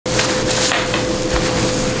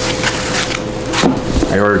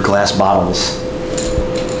I ordered glass bottles.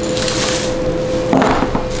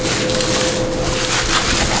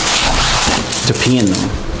 To pee in them.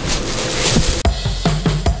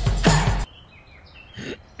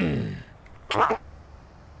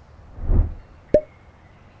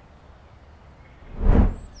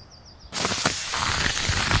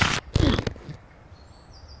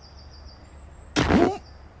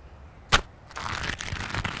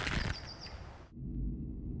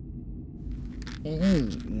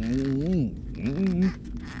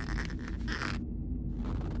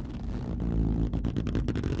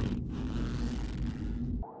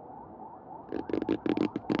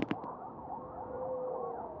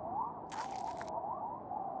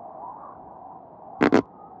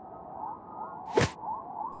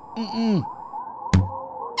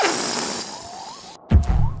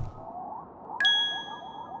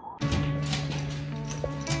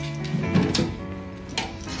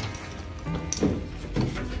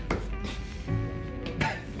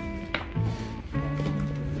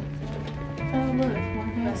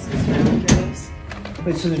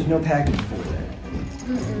 Wait, so there's no package for that?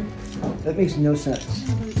 That makes no sense.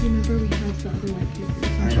 Remember we had the other white papers?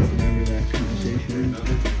 I don't remember that conversation.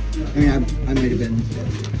 I mean, I might have been.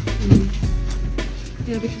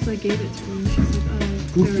 Yeah, because I gave it to her and she's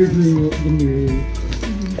like, We're figuring out the new.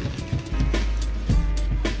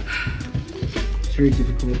 It's very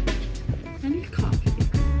difficult. I need coffee.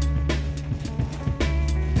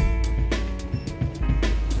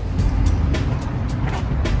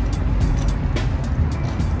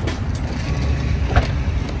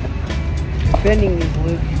 Bending these,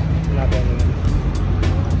 Luke. We're not bending them.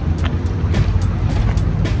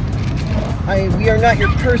 We are not your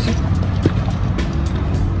person.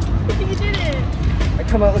 You did it! I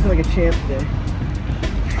come out looking like a champ today.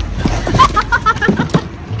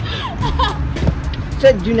 It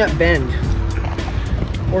said do not bend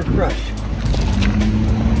or crush.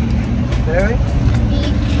 Is that right?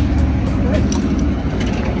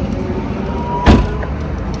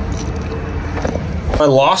 I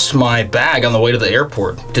lost my bag on the way to the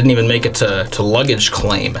airport. Didn't even make it to luggage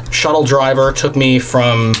claim. Shuttle driver took me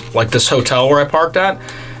from like this hotel where I parked at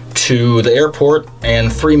to the airport,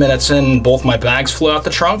 and 3 minutes in, both my bags flew out the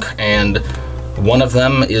trunk, and one of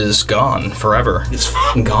them is gone forever. It's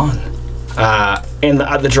f***ing gone. And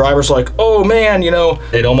the driver's like, oh man, you know,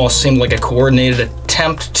 it almost seemed like a coordinated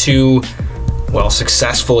attempt to, well,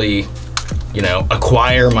 successfully, you know,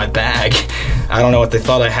 acquire my bag. I don't know what they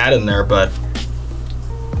thought I had in there, but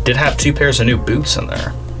did have 2 pairs of new boots in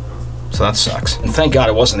there. So that sucks. And thank God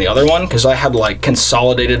it wasn't the other one, because I had like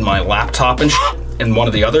consolidated my laptop and shit in one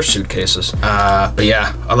of the other suitcases. But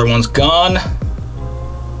yeah, other one's gone.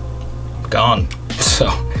 Gone. So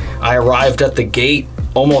I arrived at the gate,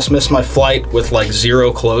 almost missed my flight with like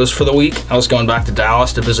 0 clothes for the week. I was going back to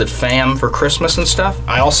Dallas to visit fam for Christmas and stuff.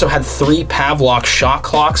 I also had 3 Pavlok shot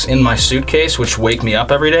clocks in my suitcase, which wake me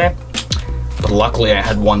up every day. But luckily I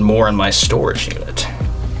had 1 more in my storage unit.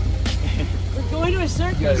 Going to a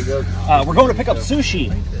circus. We're going to pick up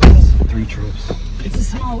sushi. 3 trips. It's a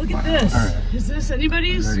small. Look at this. Right. Is this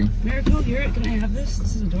anybody's? Miracle, here. Can I have this?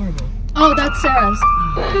 This is adorable. Oh, that's Sarah's.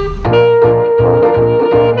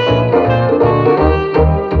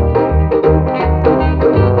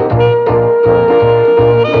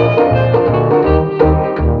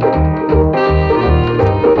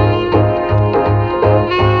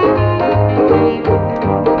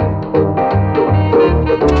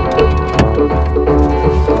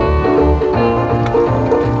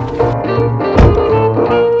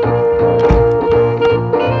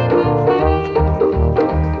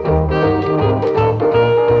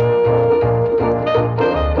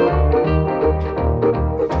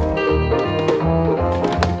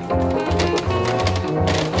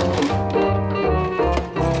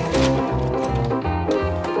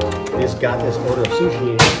 Got this order of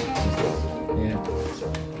sushi.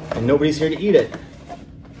 Yeah. And nobody's here to eat it.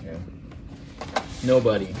 Yeah.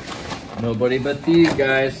 Nobody. Nobody but these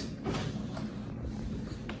guys.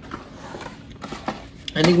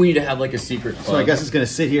 I think we need to have like a secret club. So I guess it's gonna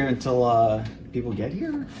sit here until people get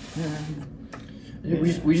here?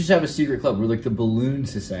 We just have a secret club. We're like the Balloon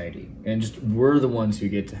Society. And just we're the ones who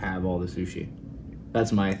get to have all the sushi.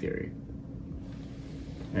 That's my theory.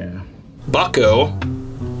 Yeah. Bucko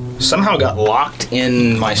somehow got locked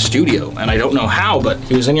in my studio, and I don't know how, but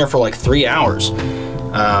he was in here for like 3 hours.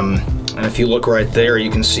 And if you look right there,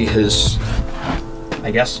 you can see his,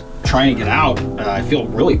 I guess, trying to get out. I feel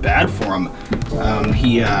really bad for him.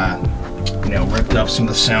 He, you know, ripped up some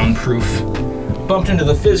of the soundproof, bumped into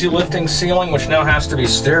the fizzy lifting ceiling, which now has to be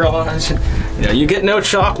sterilized. You know, you get no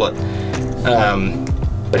chocolate.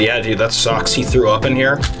 But yeah, dude, that sucks. He threw up in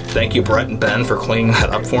here. Thank you, Brett and Ben, for cleaning that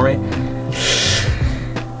up for me.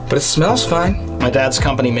 But it smells fine. My dad's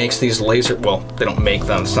company makes these laser, well, they don't make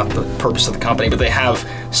them, it's not the purpose of the company, but they have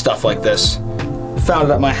stuff like this. Found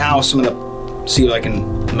it at my house. I'm gonna see if I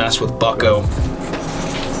can mess with Bucko.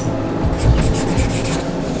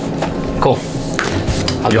 Cool.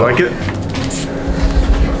 You like it?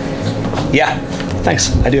 Yeah,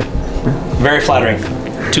 thanks, I do. Very flattering.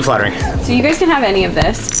 Too flattering. So you guys can have any of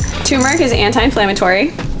this. Turmeric is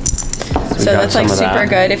anti-inflammatory. So that's like super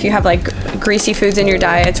good if you have like greasy foods in your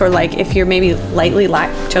diets, or like if you're maybe lightly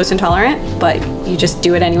lactose intolerant, but you just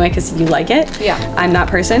do it anyway because you like it. Yeah. I'm that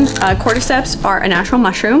person. Cordyceps are a natural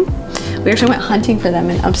mushroom. We actually went hunting for them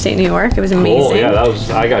in upstate New York. It was amazing. Oh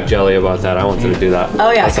yeah, I got jelly about that. I wanted to do that.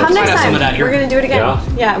 Oh yeah, That come sounds next fun. time. We're gonna do it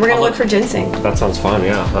again. Yeah? We're gonna look for ginseng. That sounds fun.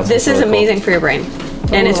 Yeah. That This sounds is really amazing for your brain.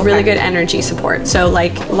 And it's really good energy support. So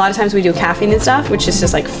like a lot of times we do caffeine and stuff, which is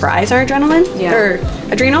just like fries our adrenaline or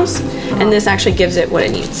adrenals, and this actually gives it what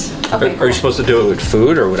it needs. Cool. Are you supposed to do it with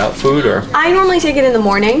food or without food or? I normally take it in the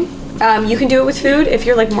morning. You can do it with food if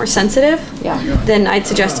you're like more sensitive. Yeah. Then I'd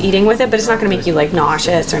suggest eating with it, but it's not going to make you like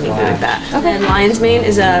nauseous or anything like that. Okay. And lion's mane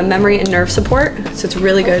is a memory and nerve support, so it's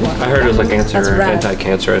really good. I heard it was like rad.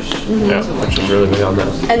 anti-cancerous. Yeah, which is really big on that.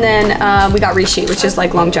 And then we got reishi, which is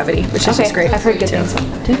like longevity, which is just great. I've heard good too.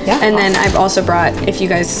 things. Yeah. And then I've also brought, if you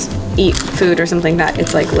guys eat food or something that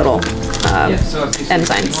it's like little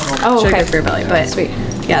enzymes. Oh, Which are okay. good for your belly. But Sweet.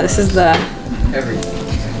 yeah, this is the.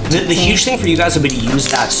 The huge thing for you guys would be to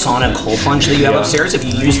use that sauna cold plunge that you have upstairs. If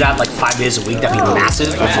you use that like 5 days a week, that'd be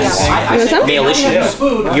massive. You want some? Male issues.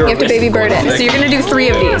 You have to baby bird it. So you're gonna do 3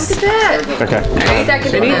 of these. Okay.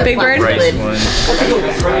 Ready? Big bird.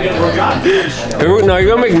 No, you're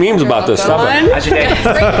gonna make memes about this. Stop it. How's your day?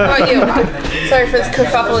 How about you? Sorry for this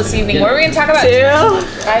kerfuffle this evening. What are we going to talk about? 2.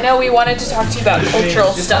 I know we wanted to talk to you about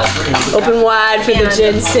cultural stuff. Open wide for the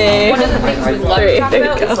ginseng. One of the things we love 3. to talk There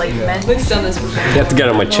you about go. is like men. We've done this before. You have to get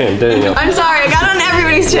on my chin, didn't you? I'm sorry, I got on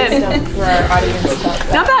everybody's chin. For our audience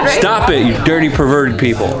stuff. Not bad, right? Stop it, you dirty perverted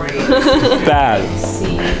people. Bad.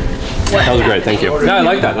 That was great, thank you. No, I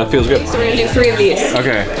like that. That feels good. So we're gonna do 3 of these.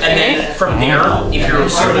 Okay. And then from there, if you're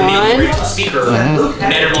sort of a male speaker,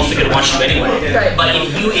 men are mostly going to watch you anyway. But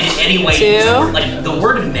if you in any way, 2. like the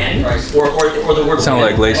word men, or the word Sound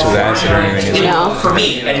like laced with acid or anything, is it? No. for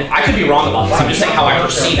me, and I could be wrong about this, I'm just saying how I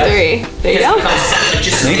perceive it. 3. There you go.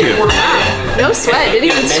 Thank you. No sweat,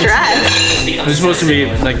 didn't even stress. This is supposed to be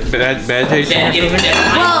like bad taste.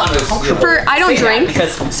 Well, I don't drink,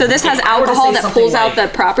 so this has alcohol that pulls out the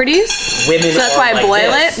properties. So that's why I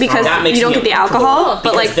boil it, because you don't get the alcohol.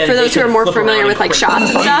 But like for those who are more familiar with like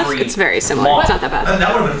shots and stuff, it's very similar. It's not that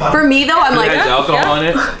bad. For me though, I'm like, It has alcohol in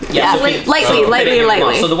it? yeah,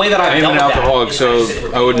 lightly. So the way that I I've am dealt an with that alcoholic,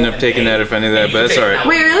 so I wouldn't have taken that if I knew that, but that's alright.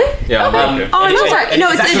 Wait, really? Yeah, I'll be okay. Oh, no, sorry.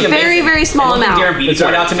 No, it's a very, very small amount.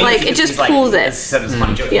 Like, it just pulls it.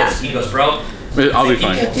 Yeah. He goes, bro. I'll be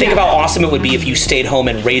fine. Think of how awesome it would be if you stayed home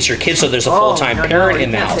and raised your kids so there's a full-time parent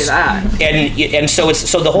in the house. And so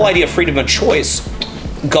the whole idea of freedom of choice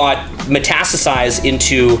got metastasized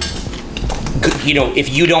into, you know, if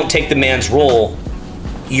you don't take the man's role,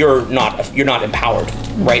 you're not empowered,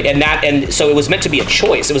 right? And so it was meant to be a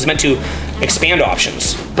choice. It was meant to expand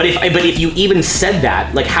options. But if you even said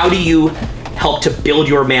that, like, how do you help to build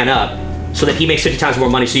your man up so that he makes 50 times more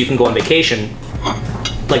money so you can go on vacation?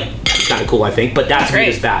 Like, it's kind of cool, I think, but that's really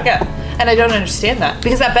just bad. Yeah. And I don't understand that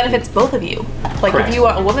because that benefits both of you. Like Correct. if you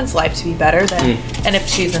want a woman's life to be better, then and if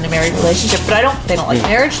she's in a married relationship, but they don't like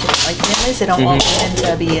marriage, they don't like families, they don't want women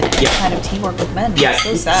to be in any kind of teamwork with men. Yeah. It's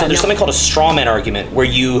so sad. So there's something called a straw man argument where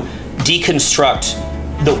you deconstruct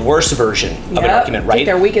the worst version of an argument, right? Like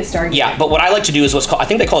their weakest argument. Yeah, but what I like to do is what's called, I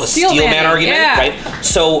think they call it a steel man argument, right?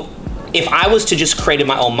 So if I was to just create in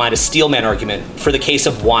my own mind a steel man argument for the case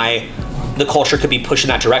of why the culture could be pushed in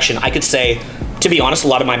that direction, I could say, to be honest, a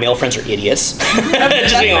lot of my male friends are idiots.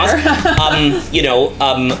 Just being honest.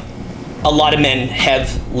 A lot of men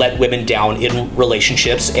have let women down in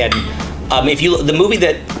relationships, and the movie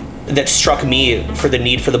that struck me for the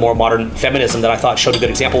need for the more modern feminism that I thought showed a good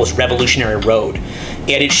example was Revolutionary Road.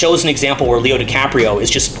 And it shows an example where Leo DiCaprio is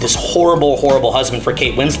just this horrible, horrible husband for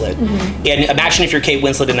Kate Winslet. And imagine if you're Kate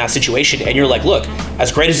Winslet in that situation and you're like, look,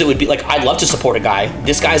 as great as it would be, like, I'd love to support a guy.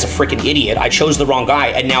 This guy's a freaking idiot. I chose the wrong guy.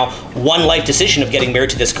 And now one life decision of getting married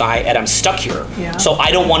to this guy and I'm stuck here. Yeah. So I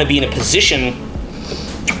don't want to be in a position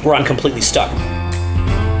where I'm completely stuck.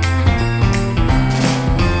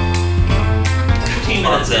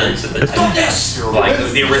 15 minutes in, like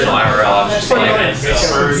the original IRL, I was just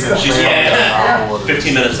like, she's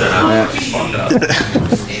 15 minutes in, I'm fucked up.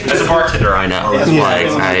 As a bartender, I know. Like,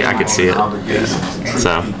 I could see it.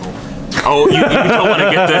 So. Oh, you don't want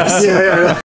to get this? Yeah.